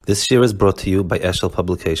This year is brought to you by Eshel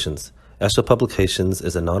Publications. Eshel Publications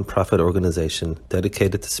is a non-profit organization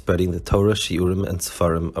dedicated to spreading the Torah, Shiurim, and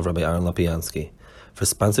Sefarim of Rabbi Aaron Lopiansky. For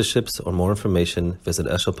sponsorships or more information, visit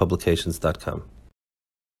eshelpublications.com.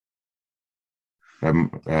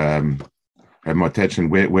 More attention.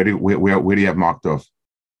 Where do you have marked off?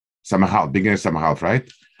 Samahal, beginning of Samahal,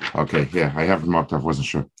 right? Okay, yeah, I have it marked off. Wasn't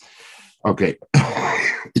sure. Okay.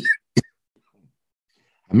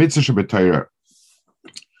 Mitzvah Shabbatayra.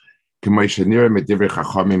 K'moishenira medivrei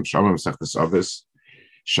chachamim shamam sechtes avis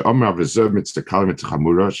she'omer avrezav mitzvah kala mitzvah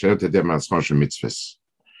chamura she'er tedem atzchon shel mitzvahs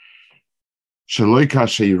sheloi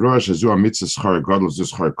kasheirah shezu mitzvah schar gadol zu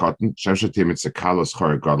schar katan shemshetei mitzvah kala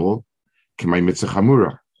schar gadol k'may mitzvah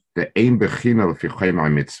chamura the ein bechina lefi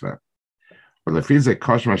chayim mitzvah but lefi ze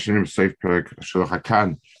kash mashinim seif perek shel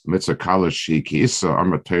hakan mitzvah kala she ki isa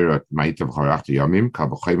amar Torah ma'itav charach yamim kal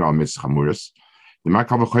b'chayim al mitzvah chamuras l'ma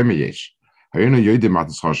kal b'chayim yesh. Hayona yoydim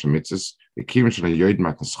matn schar shel mitzvahs, the kim shel yoydim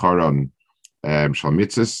matn schar on shel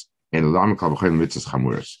mitzvahs, and lam kal b'chayim mitzvahs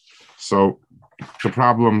chamuras. So the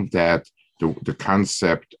problem that the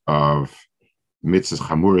concept of mitzvahs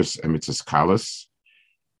chamuras and mitzvahs kalas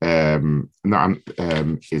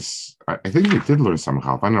is, I think we did learn some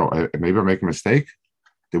chalaf. I don't know, maybe I make a mistake.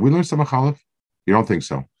 Did we learn some chalaf? You don't think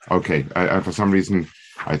so? Okay, I for some reason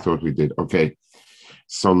I thought we did. Okay,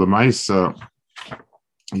 so Lemaisa.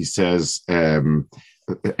 He says,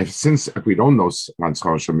 since we don't know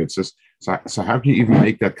Manschar Shel Mitzvahs, so how can you even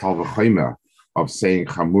make that Kal V'Chomer of saying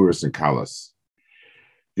Chamuras and Kalas?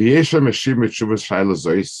 The Yesha Meshim Mitshuvas Shaila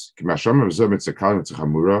Zois, K'masham Avzor Mitzvah Kal Mitzvah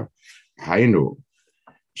Chamura, Hainu,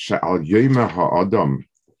 She'al Yoyma Ha'adam,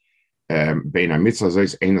 Bein HaMitzvah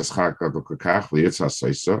Zois Ein Eschak Gadol K'kach, V'yitzah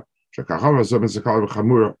Soisa, She'kacham Avzor Mitzvah Kal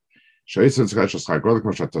V'Chamura, She'yitzah Tzchak Sh'Schak Gadol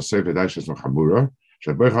K'mo She'Tosef V'day She'Zmo Chamura,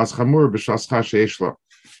 She'Boich Has Chamura B'Shas Chas She'yesh Lo.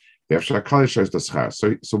 So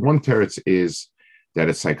one teretz is that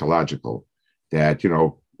it's psychological, that,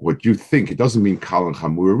 what you think, it doesn't mean kal and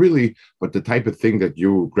chamura really, but the type of thing that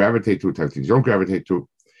you gravitate to, type of things you don't gravitate to.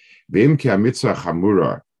 V'im ki ha-mitzvah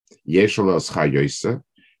chamura yesh lo schar yoyse,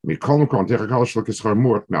 mikol mekol techa kal shlo k'schar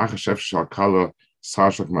murt, me'ach hashef shal kal schar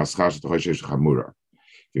shlo k'maschar shlo k'chosh chamura.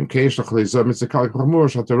 V'im ki yesh lo chalizah mitzvah kal chamura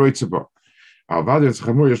shal teroitze bo. Al vad yesh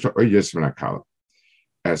chamura yesh lo oyes min ha-kal.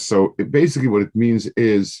 So basically what it means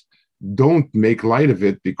is, don't make light of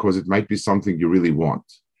it because it might be something you really want.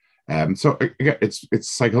 So again, it's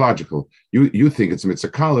psychological. You think it's mitzvah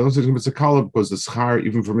kala, it's mitzvah kala because the schar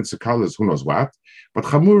even for mitzvah kala is who knows what, but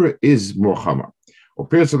chamura is more chama. Our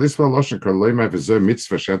peers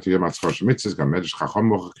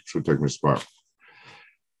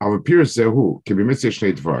zehu can be mitzvah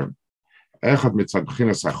shnei dvar. Echad mitzvah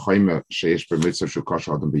b'chinas ha'chayma sheyesh b'mitzvah shukash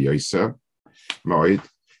adam b'yoyser moed.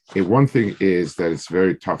 One thing is that it's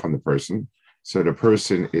very tough on the person. So the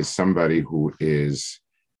person is somebody who is,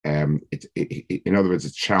 in other words,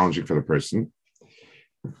 it's challenging for the person.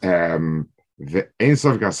 The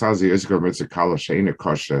Einsav Gasazi Yizkor Mitzvah Kala Sheina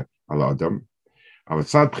Kosha Aladam.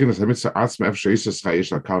 Avatzad Prinas Mitzvah Atzma F Sheisas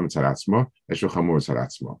Chayish Lakal Mitzvah Atzma Eshu Chamur Mitzvah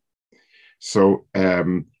Atzma. So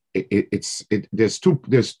there's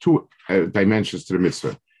two dimensions to the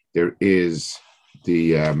mitzvah. There is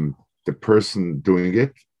the person doing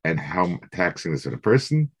it, and how taxing is to the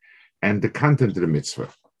person, and the content of the mitzvah.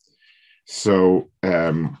 So,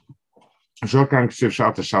 so here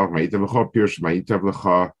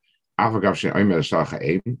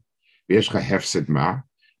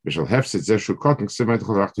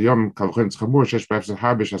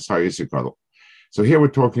we're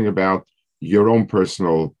talking about your own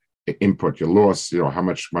personal input, your loss, how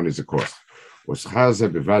much money does it cost. So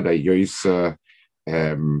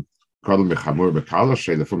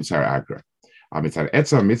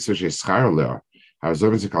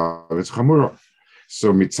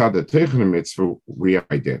mitzvah the teichen mitzvah we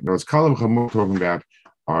idea. Now, as kalam chamur talking about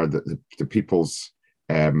are the people's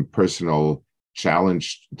personal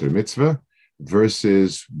challenge to the mitzvah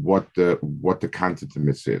versus what the content of the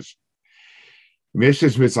mitzvah is.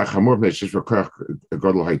 Mishes mitzvah chamur mishes v'korach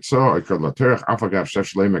gadol haitzah gadol terech afagav shef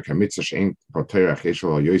shleimek hamitzvah shein poterach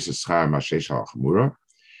yeshol yoyses schar mashesh al chamura.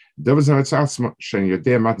 There was an atzma shen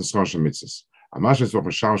yodei matn schar shel mitzvahs. Amash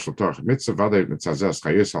v'chol shal shel torach mitzvah v'adei mitzvah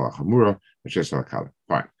schayos al chamura mashesh al kala.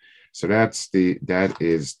 Fine. So that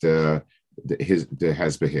is the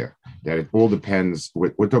hesba here. That it all depends.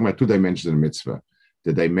 We're talking about two dimensions of the mitzvah: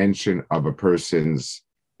 the dimension of a person's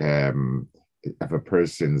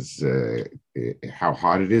how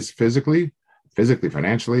hard it is physically,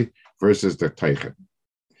 financially, versus the teichen.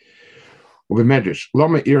 Ubemedrash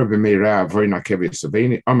lama ira b'meira v'ina kevi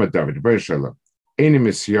saveni amad David b'Shalom Any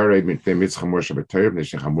misyare mit dem mitzchamur shabbatayr b'nei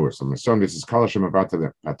shechamur. So my son, this is kol Hashem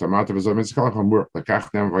avata atamata v'zol mitzkal chamur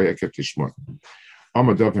lekach nem v'yekef tishmon.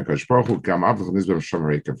 Amadov nekadosh baruch hu gam avlich nizbem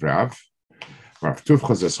shomerei kavrav. Rav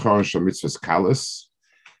tuvcha zeschon shel mitzvahs kalas.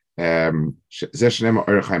 Ze shnema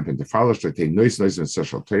orechaim pentefalish letei nois and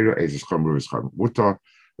social teira ezes chamur v'schar mutar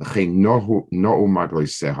lechein nohu magloi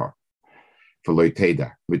seha v'loi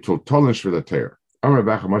teda mitul tolish v'leteir. Amar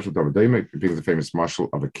Bacha Mashal Davidayim, being the famous marshal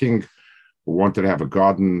of a king who wanted to have a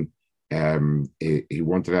garden. He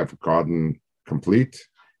wanted to have a garden complete,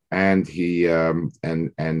 and he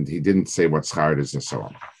didn't say what schar it is and so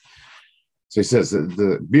on. So he says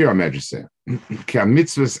the Bira Majesty, Ki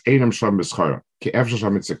mitzvahs einam sham b'schar, ki efshel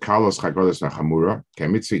sham mitzvah kalos chagodes nachamura, ki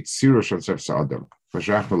mitzvah tzira sham tzef sa'adam,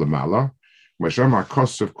 v'shachnu lemala, v'sham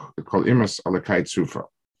ha'kosuf kol imas alakai tzufa.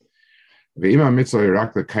 Ve'ima mitzvah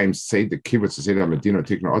Iraq the kaim say the kibbutz to say that Medina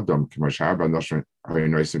tikna adam k'mashaba nashon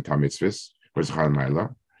harinoisim tam mitzvahs v'zchal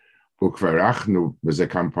ma'ila ukvarachnu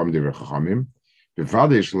v'zekam pam divrachachamim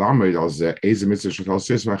b'vadish lamed al ze eze mitzvah shel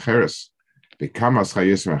sis macheres b'kamas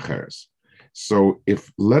chayis macheres. So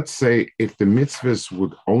let's say if the mitzvahs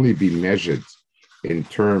would only be measured in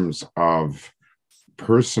terms of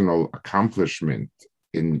personal accomplishment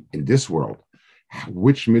in this world,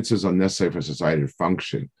 which mitzvahs are necessary for society to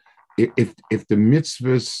function? If the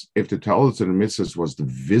mitzvahs, if the Ta'alas of the mitzvahs was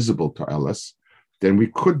divisible to Elis, then we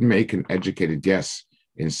could make an educated guess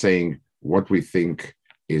in saying what we think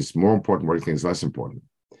is more important, what we think is less important.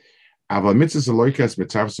 Aval mitzvahs aloikas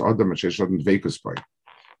mitzvahs adam sheshaden veikuspai.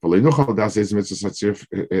 V'leinuchal das is mitzvahs hatzir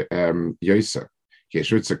yoisa.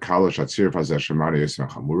 Yeshutza kalash hatzir v'azeh shemari yoisa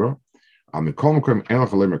chamura. Al mikol mekom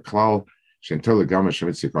elach alim klal shentel legama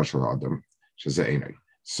shemitzvah kashal adam shezeh einay.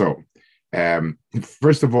 So.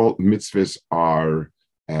 First of all, mitzvahs are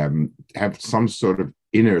have some sort of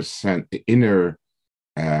inner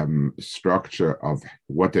structure of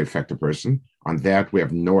what they affect a person. On that, we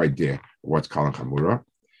have no idea what's called chamura.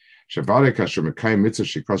 Shavare kasher mekayim mitzvah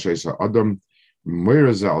shikol sheisa adam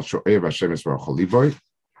moirazal shoev Hashem yisrael choliboy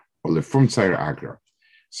or lefum tzayir agra.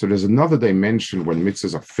 So there's another dimension when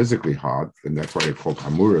mitzvahs are physically hard, and that's why they're called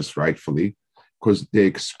chamuras, rightfully, because they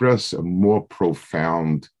express a more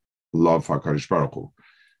profound love for HaKadosh Baruch Hu.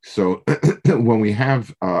 So when we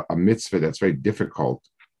have a mitzvah that's very difficult,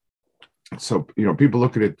 so people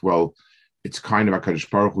look at it, well, it's kind of HaKadosh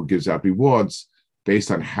Baruch Hu gives out rewards based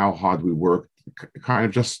on how hard we work, kind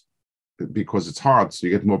of just because it's hard, so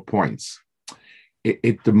you get more points.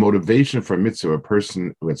 The motivation for a mitzvah, a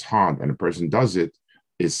person who it's hard and a person does it,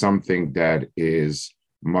 is something that is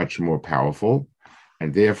much more powerful,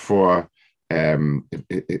 and therefore so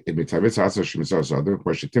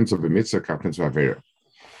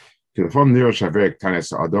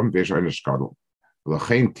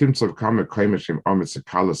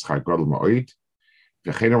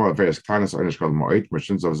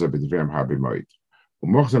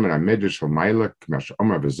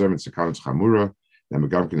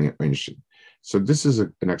this is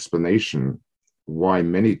an explanation why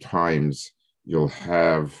many times you'll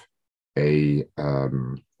have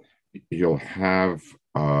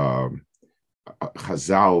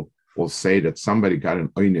Chazal will say that somebody got an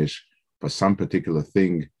oynish for some particular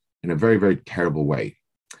thing in a very, very terrible way.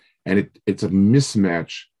 And it's a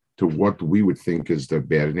mismatch to what we would think is the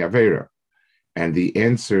bad in the Avera. And the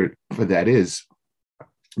answer for that is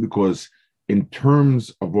because in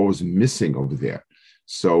terms of what was missing over there,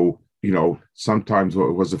 so, sometimes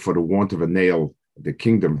what was it for the want of a nail, the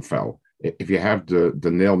kingdom fell. If you have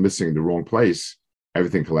the nail missing in the wrong place,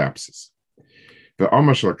 everything collapses. The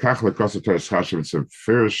Amashal Kachle Kosotor Schashim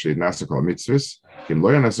Tiferes Nasa Kol Mitzvahs, Kim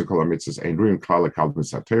Loya Nasa Kol Mitzvahs, and Ruim Klala Kalvin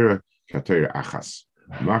Satera, Katera Achas.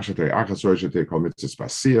 Machshatera Achas Rojate Kol Mitzvahs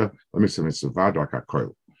Basia, Mitzvah Mitzvah Vadaka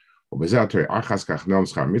Koil. Obezatera Achas Kachnom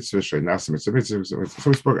Schar Mitzvahs, Nasa Mitzvah.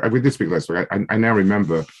 So we did speak last week. I now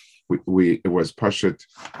remember it was Pashat.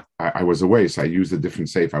 I was away, so I used a different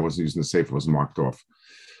safe. I wasn't using the safe, it was marked off.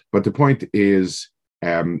 But the point is,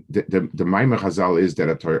 the Maimon Chazal is that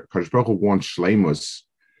Kadosh Baruch Hu wants shleimus.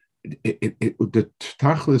 The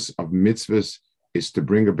tachlis of mitzvahs is to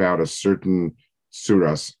bring about a certain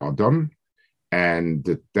suras adam, and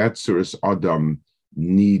that suras adam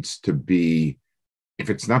needs to be. If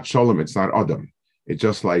it's not shalom, it's not adam. It's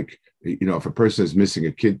just like if a person is missing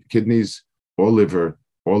a kidneys or liver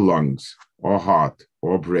or lungs or heart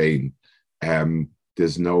or brain,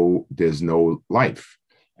 there's no life.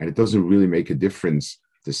 And it doesn't really make a difference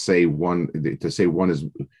to say one is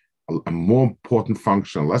a more important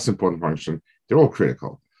function, a less important function. They're all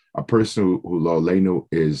critical. A person who lo leinu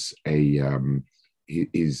is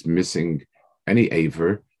is missing any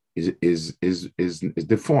aver is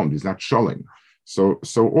deformed. He's not showing. So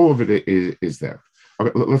all of it is there.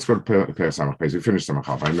 Okay, let's go to Perek Samach Pez. We finished Samach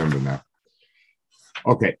Half. I remember now.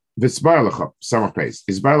 Okay, V'tzbarlecha Samach Pez.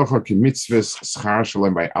 Izbarlecha ki mitzvahs schar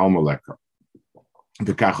shalem by alma leka.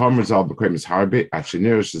 The kachom result became as harbe at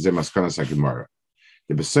shenir shezeh maskana sagemara.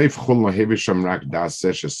 The beseif chul no hevi sham rak das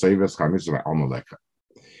sesh shesevas char mitzvah by alma leka.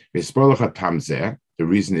 V'tzbarlecha tam zeh. The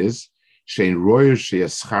reason is shein royer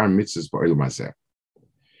sheyes schar mitzvahs ba'olam hazeh.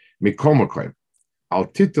 Mikol mokoim al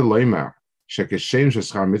tita loima. So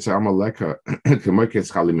schar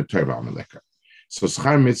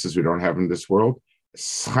mitzvahs we don't have in this world.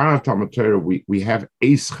 Schar Talmud Torah, we have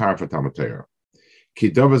a schar for Talmud Torah.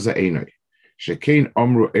 Ki dava za'enoi. Shekein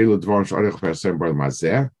omru elu dvorim sh'orich perasem b'olam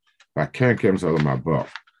hazeh v'akeren kem z'olam haba.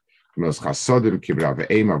 K'mos chasodim kibra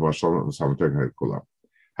ve'ema v'asholom v'Talmud Torah k'kulam.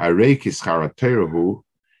 Harei ki schar Torah hu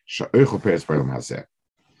sh'orich peras b'olam hazeh.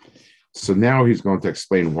 So now he's going to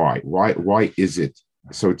explain why. Why is it?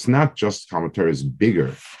 So it's not just Talmud Torah is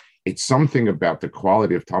bigger; it's something about the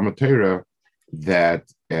quality of Talmud Torah that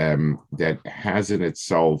has in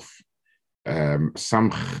itself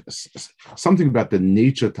something about the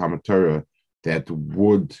nature of Talmud Torah that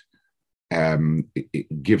would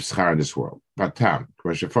give schar in this world. Vatam,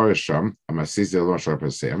 Sham, Amasiz Elon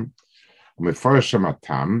Sharpasem, Mefarasham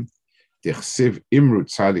Atam, Dichsiv Imru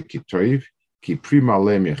Tzadik Kitoiv, Ki Prima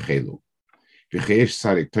Lem Yechelu, V'cheyesh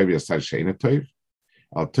Tzadik Toiv Yasad Sheina Toiv.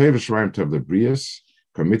 Al Toiv Shemaim Tov Lebrius,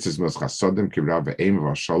 Kamitzes Mos Chasodim Kibra Ve'em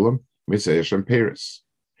V'Asholom Mitzvah Yeshem Peres.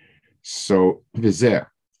 So V'zeh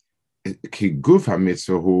Ki Guf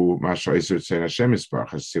HaMitzvah Hu Masha Yisur Tzein Hashem Yisparach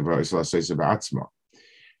Hasiva Yisla Seisa Ba'atzma.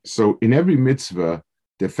 So in every mitzvah,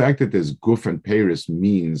 the fact that there's Guf and Peres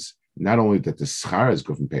means not only that the schar is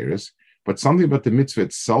Guf and Peres, but something about the mitzvah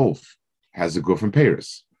itself has a Guf and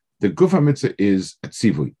Peres. The Guf HaMitzvah is a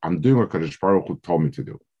tzivui. I'm doing what Kadosh Baruch Hu told me to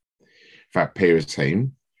do. Peres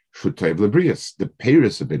haim, shutoiv lebrius. The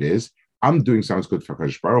Peres of it is, I'm doing sounds good for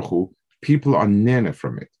Kadosh Baruch Hu. People are nana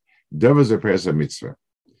from it. Davaz a Peres a mitzvah.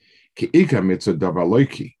 Ki ika mitzvah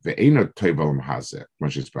davaloiki ve'ena toiv alam hazeh.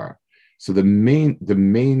 So the main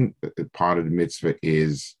part of the mitzvah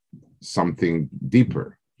is something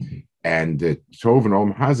deeper, and the tov and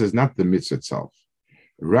olam hazeh is not the mitzvah itself.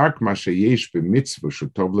 Rak mashayesh b'mitzvah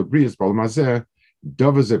shutov lebrius b'olam hazeh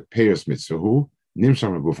davaz a Peres mitzvah hu nimshach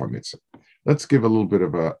meguf mitzvah. Let's give a little bit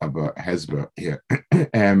of a hezbollah here.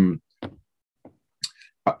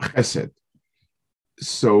 Chesed.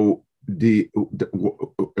 So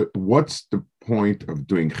what's the point of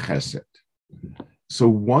doing chesed? So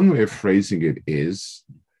one way of phrasing it is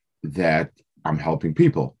that I'm helping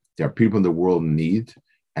people. There are people in the world in need,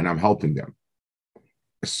 and I'm helping them.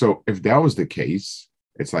 So if that was the case,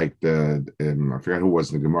 it's like I forgot who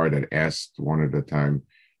was in the Gemara that asked one at a time,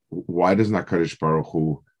 why doesn't HaKadosh Baruch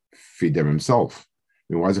Hu feed them himself?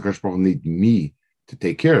 I mean, why does HaKadosh Baruch Hu need me to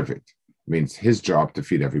take care of it? I mean, it's his job to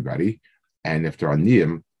feed everybody, and if they're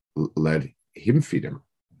aniyim, let him feed them.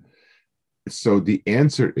 So the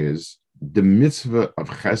answer is, the mitzvah of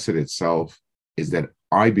chesed itself is that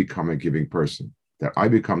I become a giving person, that I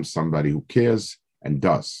become somebody who cares and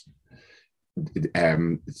does.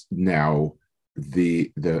 Now,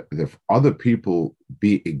 the other people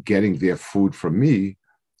getting their food from me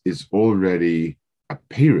is already a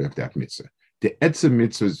payre of that mitzvah. The etzem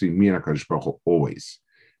mitzvah is between me and HaKadosh Baruch Hu always,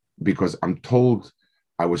 because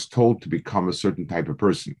I was told to become a certain type of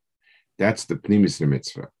person. That's the pnimis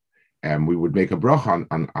mitzvah. And we would make a bracha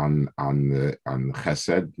on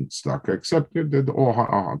chesed and tzedakah, except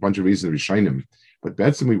a bunch of reasons rishonim. But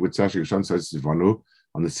that's we would say Rishon says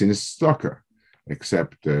on the sinis tzedakah,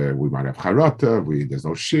 except we might have charata. There's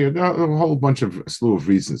no shir. A whole bunch of slew of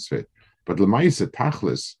reasons for it. But l'maisa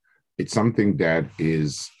tachlis, it's something that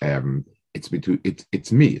is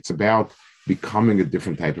it's me. It's about becoming a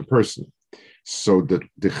different type of person. So the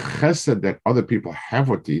chesed that other people have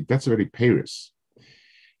with you, that's already Paris.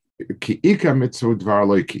 It's not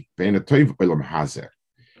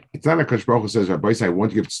like Kadosh Baruch Hu says, Rabbi, I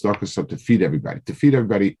want to give tzedakah so to feed everybody. To feed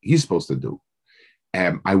everybody, he's supposed to do.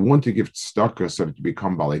 I want to give tzedakah so to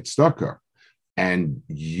become balei tzedakah, and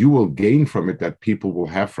you will gain from it that people will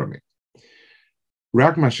have from it.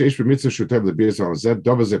 Rak mashesh b'mitzvah shutev lebrius b'almazeh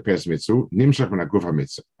dova zeh peres mitzvah nimshach min haguf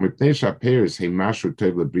hamitzvah mipnei shaperes he mashu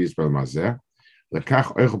tev lebrius b'almazeh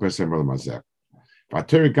lekach oichel pesem b'almazeh.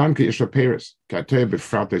 V'ateri gam ki yishla peres ki ateri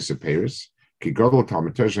b'frat ois peres ki godol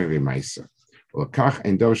talmud Torah shenei v'maisa lekach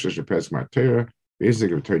ein dova shesh peres k'matera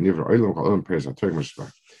v'yizig v'ateri nivra oilam kol oilam peres ateri mashva.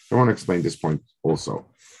 I want to explain this point also.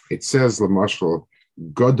 It says l'mashal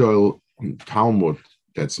godol Talmud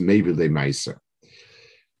that's maybe le'maisa.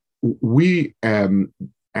 The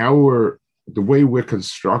way we're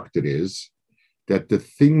constructed is that the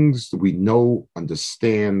things we know,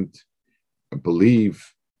 understand,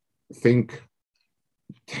 believe, think,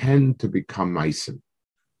 tend to become meisim.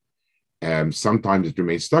 Sometimes it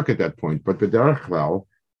remains stuck at that point, but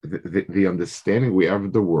the understanding we have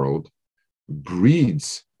of the world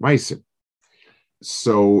breeds meisim.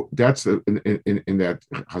 So that's in that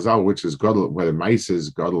Chazal, which is Gadol, whether Maisa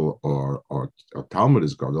is Gadol or Talmud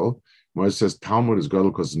is Gadol. When it says Talmud is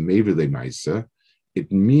Gadol because maybe they Maisa,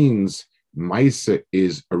 it means Maisa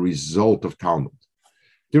is a result of Talmud.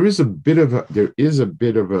 There is a bit of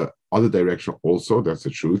a other direction also. That's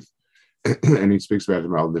the truth, and he speaks about it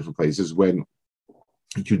in all different places. When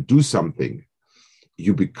you do something,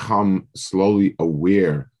 you become slowly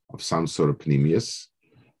aware of some sort of pneumius.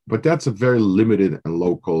 But that's a very limited and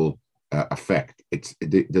local effect. It's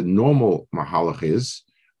the normal mahalach is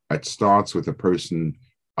it starts with a person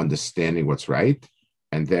understanding what's right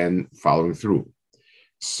and then following through.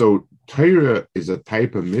 So Torah is a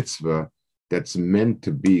type of mitzvah that's meant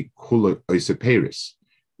to be kula oiseperis.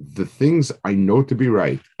 The things I know to be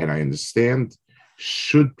right and I understand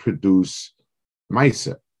should produce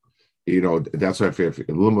maisa. That's why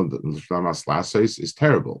is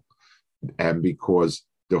terrible, and because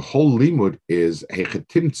the whole limud is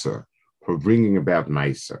hechetimtza for bringing about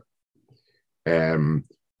maisa. And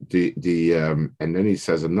then he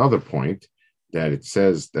says another point that it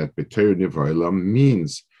says that b'Torah nivra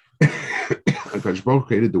means Hakadosh Baruch Hu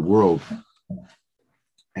created the world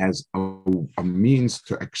as a means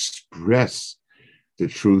to express the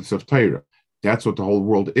truths of Torah. That's what the whole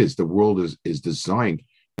world is. The world is designed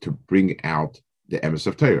to bring out the emes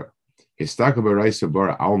of Torah. Histaka b'raisa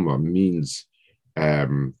bara alma means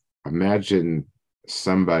imagine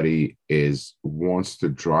somebody wants to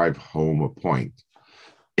drive home a point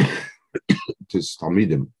to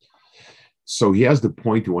Talmidim. So he has the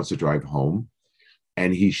point he wants to drive home,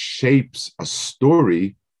 and he shapes a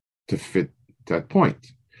story to fit that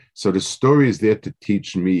point. So the story is there to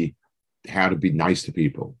teach me how to be nice to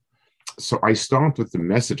people. So I start with the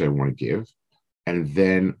message I want to give, and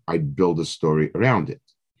then I build a story around it.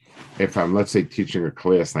 If I'm, let's say, teaching a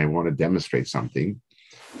class and I want to demonstrate something,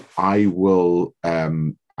 I will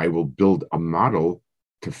build a model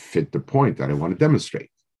to fit the point that I want to demonstrate.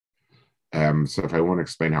 So if I want to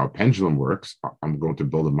explain how a pendulum works, I'm going to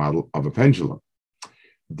build a model of a pendulum.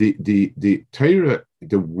 The Torah,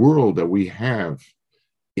 the world that we have,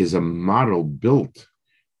 is a model built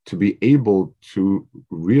to be able to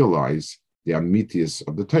realize the amitius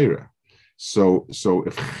of the Torah. So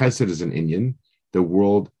if Chesed is an inyan, the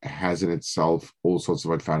world has in itself all sorts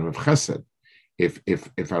of advanim of Chesed. If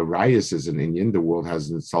Arayas is an inyan, the world has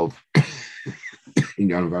in itself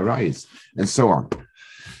inyan of Arayas, and so on.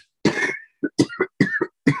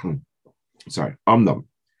 Sorry, Amnam.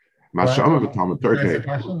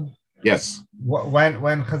 Yes.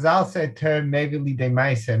 When Chazal said term maybe lidei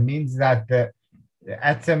maisa, means that the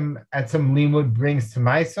etzem limud brings to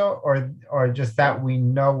maisa, or just that we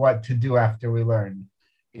know what to do after we learn.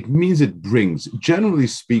 It means it brings. Generally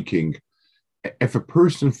speaking, if a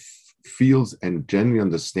person feels and genuinely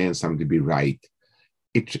understands something to be right,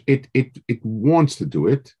 it wants to do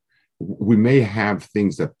it. We may have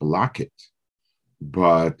things that block it,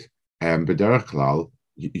 but b'derech klal,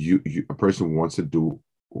 a person wants to do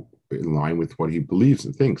in line with what he believes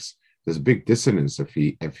and thinks. There's a big dissonance if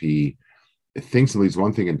he thinks at least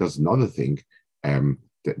one thing and does another thing.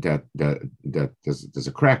 That there's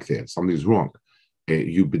a crack there. Something's wrong.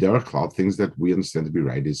 B'derech klal, things that we understand to be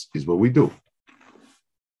right is what we do.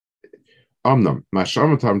 Amnam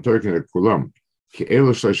mashamatam turkin kulam ki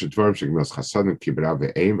elu shloisha dvarim shegmas chasadim kibra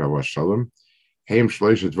ve'eim v'avashalom heim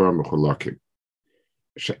shloisha dvarim mechulakim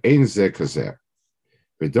she'ein ze kazeh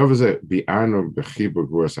v'dov ze bi'anu b'chibur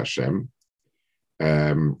gvuras Hashem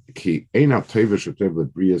ki ein ha'teva shotev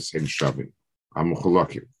l'brias ein shavim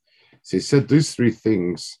ha'mechulakim. So he said these three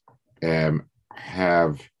things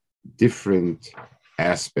have different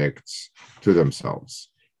aspects to themselves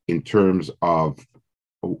in terms of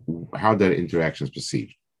how that interaction is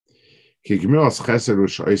perceived. Gemilas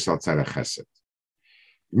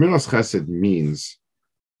chesed means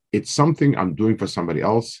it's something I'm doing for somebody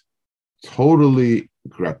else, totally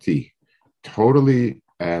grati, totally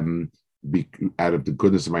out of the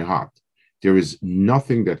goodness of my heart. There is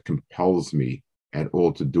nothing that compels me at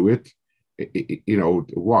all to do it.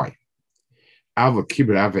 Why?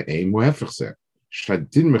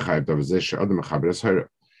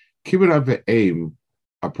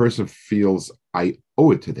 A person feels I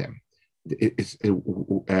owe it to them. It's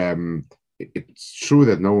true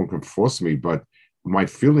that no one can force me, but my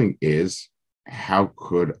feeling is, how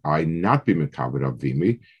could I not be mekabed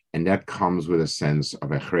avimi? And that comes with a sense of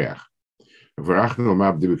echreach. ורחנו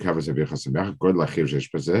למד דיבי כבש אביך שמח, גודל אחיו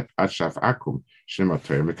שיש בזה, עד שאף עקום, שנים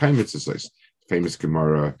התואר, מקיים מצסויס, famous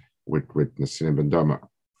Gemara with Nasinim ben Dama.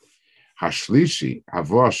 Hashlishi,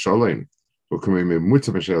 Havo HaSholem, וכמו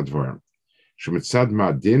ממוצע בשל הדברים, שמצד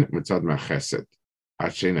מהדין, מצד מהחסד,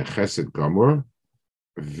 עד שאין החסד גמור,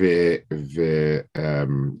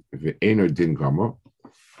 ואינו דין גמור,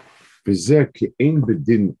 וזה כי אין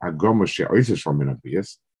בדין הגמור שעושה של מן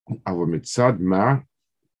הביאס, אבל מצד מה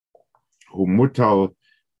הוא מוטל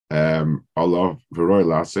עליו ורואי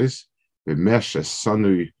לעשות, ומשע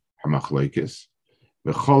סנוי המחלוקס,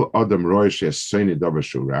 וכל אדם רואה שיעשה דבר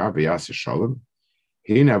שהוא רע ויעשה שלום,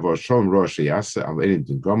 הנה אבל שלום רואה שיעשה, אבל אין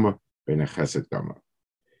דין גמור ואין החסד גמור.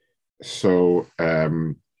 So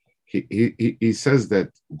he says that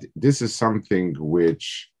this is something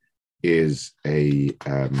which is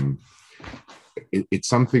it's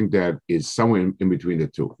something that is somewhere in between the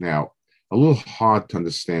two. Now, a little hard to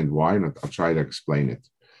understand why, and I'll try to explain it.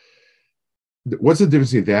 What's the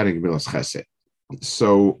difference between that and Gemilas Chesed?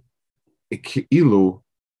 So, if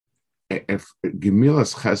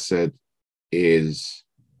Gemilas Chesed is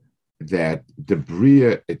that the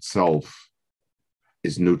Bria itself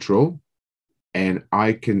is neutral, and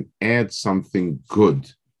I can add something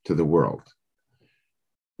good to the world.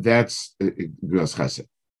 That's Gemilas Chesed.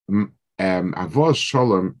 Avos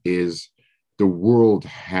Shalom is the world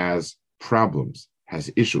has problems,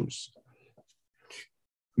 has issues.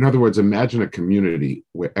 In other words, imagine a community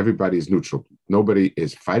where everybody is neutral. Nobody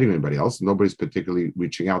is fighting anybody else. Nobody's particularly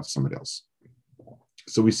reaching out to somebody else.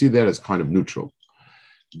 So we see that as kind of neutral.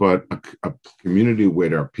 But a community where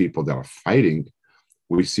there are people that are fighting,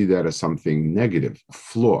 we see that as something negative, a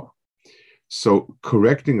flaw. So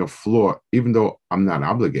correcting a flaw, even though I'm not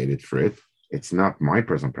obligated for it, it's not my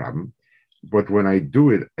personal problem. But when I do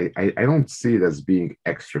it, I don't see it as being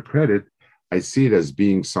extra credit. I see it as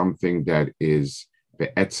being something that is the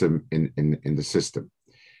etzem in the system.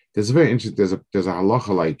 There's a very interesting. There's a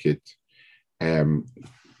halacha like it. In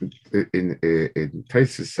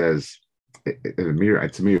Taisus says it's a mirror. I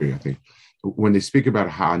think when they speak about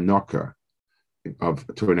ha'anaka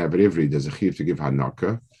to an Eved Ivri, there's a chiyuv to give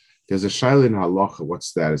ha'anaka. There's a shaila in halacha what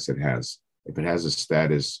status it has. If it has a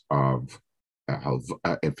status of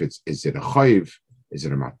is it a chayiv? Is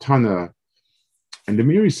it a matana? And the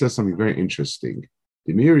Miri says something very interesting.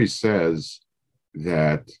 The Miri says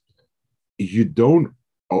that you don't.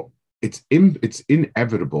 It's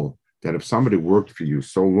inevitable that if somebody worked for you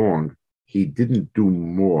so long, he didn't do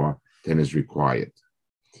more than is required.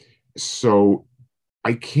 So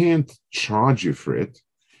I can't charge you for it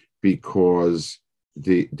because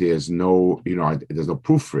there's no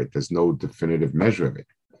proof for it. There's no definitive measure of it.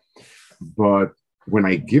 But when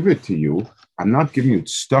I give it to you, I'm not giving you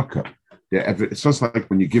stucco. It's just like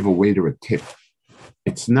when you give a waiter a tip.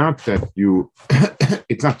 It's not that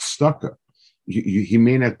it's not stucco. He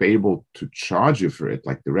may not be able to charge you for it,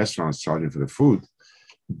 like the restaurant is charging for the food.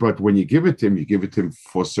 But when you give it to him, you give it to him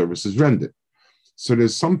for services rendered. So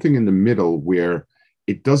there's something in the middle where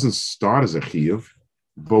it doesn't start as a chiyuv,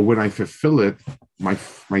 but when I fulfill it,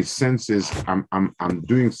 my sense is I'm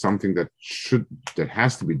doing something that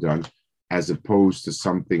has to be done, as opposed to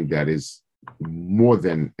something that is more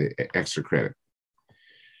than extra credit.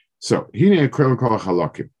 So, hine kol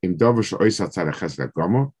halakim im davar she'ois atzar chesed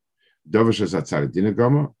gamo, davar she'atzar din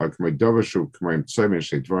gamo, or k'may davar she'k'may tzayim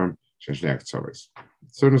she'ei dvarim she'shnei ktzaros.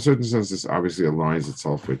 So, in a certain sense, this obviously aligns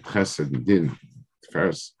itself with chesed and din,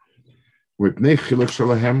 Tiferes. With pnei chiluk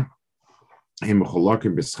shalahem, him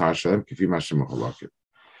mecholakim b'schar shalem k'fi ma shemecholakim.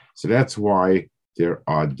 So that's why there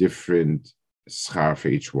are different schar for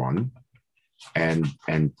each one. And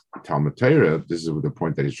Talmud Torah, this is the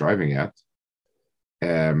point that he's driving at.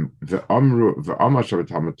 The Amash of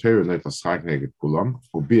Talmud Torah not l'schar neged kulam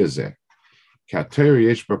u'biazeh. K'atorah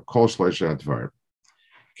yesh ba kol shloisha advar.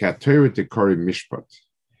 K'atorah tikori mishpat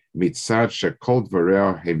mitzad shekol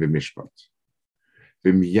dvareo hem b'mishpat.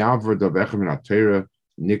 V'miyavar davecha min haTorah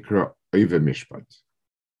nikra oive mishpat.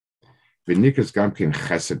 V'nikras gam ken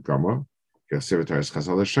chesed gamo k'chsev Torah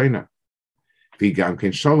chesed l'sheina. V'gam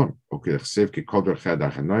ken shalom, u'k'chsev k'kol derchei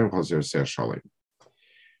adachanoim chazer ser shalom.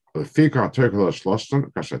 V'fikar ha'torah kol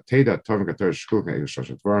ha'shloston, kashateda tovim k'torah shkul k'nei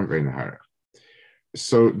shoshet dvarim v'ein harach.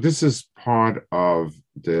 So this is part of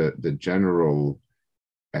the general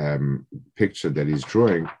picture that he's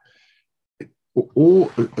drawing. All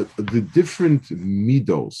the different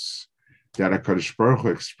midos that HaKadosh Baruch Hu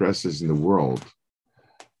expresses in the world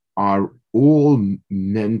are all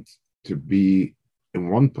meant to be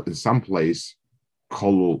in some place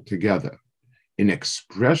kolul together. In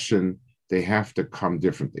expression, they have to come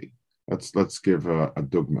differently. Let's give a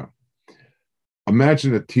dogma.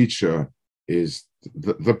 Imagine a teacher is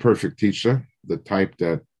the perfect teacher, the type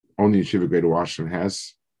that only Yeshiva Greater Washington has,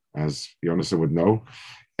 as Yonason would know.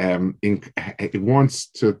 It wants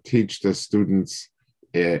to teach the students.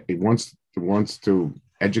 It wants to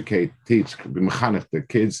educate, teach, the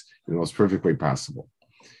kids in the most perfect way possible.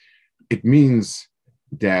 It means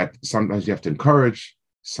that sometimes you have to encourage,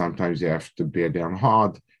 sometimes you have to bear down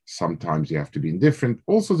hard, sometimes you have to be indifferent,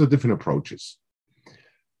 all sorts of different approaches.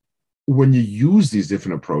 When you use these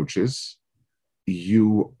different approaches,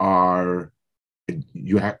 you are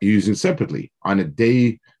using separately. On a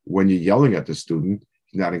day when you're yelling at the student,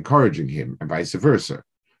 you're not encouraging him, and vice versa.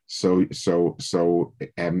 So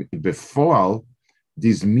before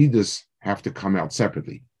these midas have to come out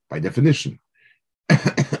separately by definition.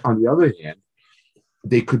 On the other hand,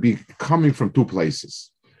 they could be coming from two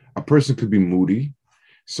places. A person could be moody.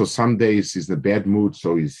 So some days he's in a bad mood,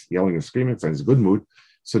 so he's yelling and screaming, so he's in a good mood.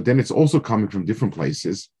 So then it's also coming from different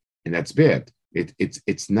places, and that's bad.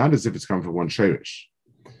 It's not as if it's coming from one shirish.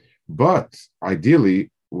 But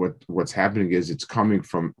ideally, what's happening is it's coming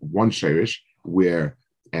from one shirish where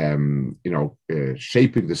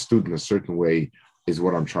shaping the student a certain way is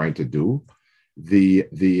what I'm trying to do. There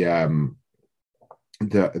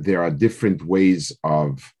are different ways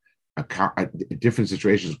of different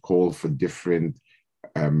situations call for different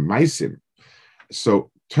maisim.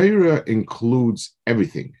 So Torah includes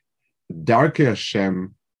everything. Darkei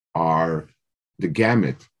Hashem are the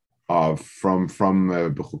gamut of from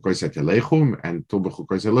B'chukos Telechum and to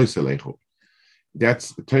B'chukos Lo Telechum.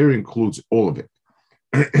 That's Torah includes all of it.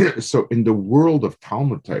 So in the world of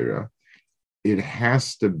Talmud Torah, it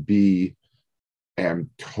has to be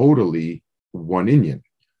totally one Inyan.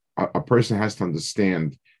 A person has to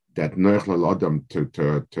understand that Noach L'Adam to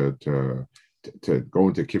go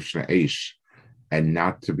into Kivshna Eish and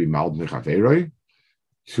not to be Maldmich Averoi,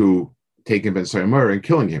 to take him Ben Sayamur and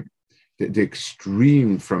killing him. The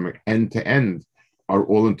extreme from end to end are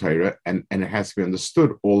all in Torah, and it has to be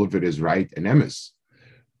understood. All of it is right and emes.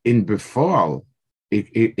 In Befal,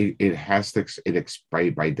 it has to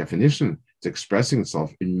by definition, it's expressing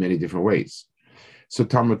itself in many different ways. So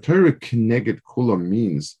Talmud Torah Keneged Kula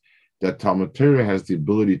means that Talmud Torah has the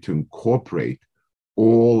ability to incorporate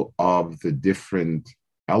all of the different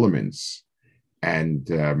elements and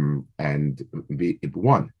be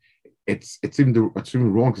one. It's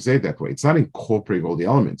even wrong to say it that way. It's not incorporating all the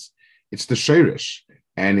elements. It's the shirish,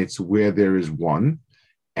 and it's where there is one.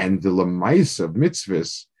 And the lamais of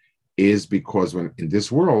mitzvahs is because when in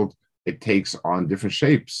this world it takes on different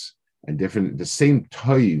shapes and the same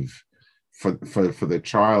toiv for the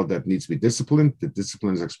child that needs to be disciplined. The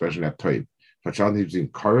discipline is expression of toiv. For a child needs to be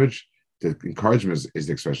encouraged. The encouragement is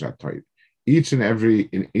the expression of toiv. Each and every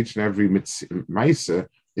mitzvah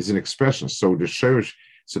is an expression. So the shirish.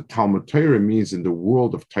 So Talmud Torah means in the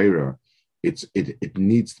world of Torah, it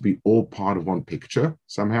needs to be all part of one picture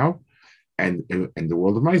somehow, and the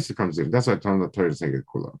world of Ma'aseh comes in. That's why Talmud Torah is Neged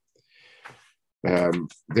Kula.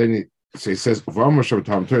 Then he says, "V'amar Shem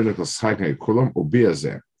Talmud Torah Neged Kulam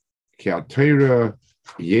u'biazeh ki Torah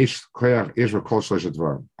yesh koyach yesh v'kol shlosh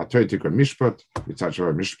dvarim. Torah tikra mishpat, mitzad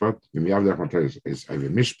shava mishpat, v'miyavdech Torah is avi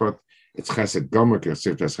mishpat. It's chesed gomer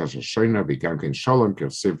kirsiv tes chesed shoyna v'gam ken shalom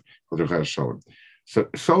kirsiv v'druchas shalom." So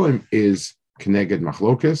Shalom is Keneged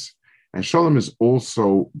Machlokes, and Shalom is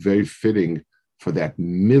also very fitting for that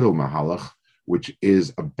middle Mahalach, which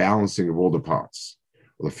is a balancing of all the parts.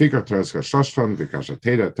 So Torah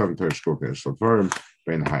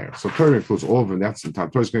includes all of them. That's the Torah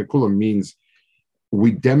Kula means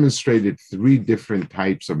we demonstrated three different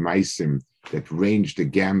types of Maisim that range the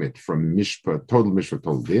gamut from Mishpat,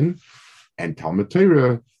 total Din, and Talmud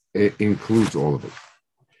Torah includes all of it.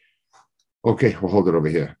 Okay, we'll hold it over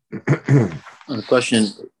here. The question,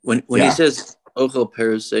 when he says Ochel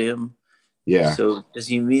Periseum, yeah. So does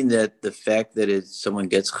he mean that the fact that someone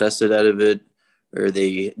gets chesed out of it, or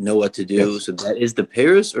they know what to do, yes. So that is the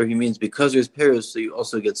Paris, or he means because there's Paris, so you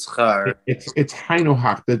also get schar? It's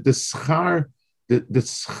Hainohach. The schar, the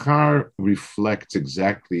schar reflects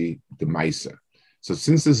exactly the Maisa. So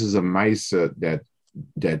since this is a Maisa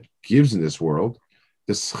that gives in this world,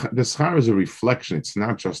 the schar is a reflection. It's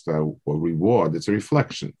not just a reward. It's a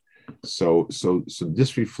reflection. So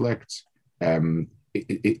this reflects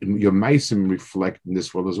your meisim reflect in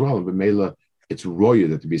this world as well. And B'meila, it's roya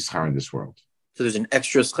that to be schar in this world. So there's an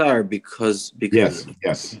extra schar because yes.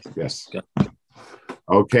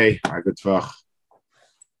 Okay, good tvach.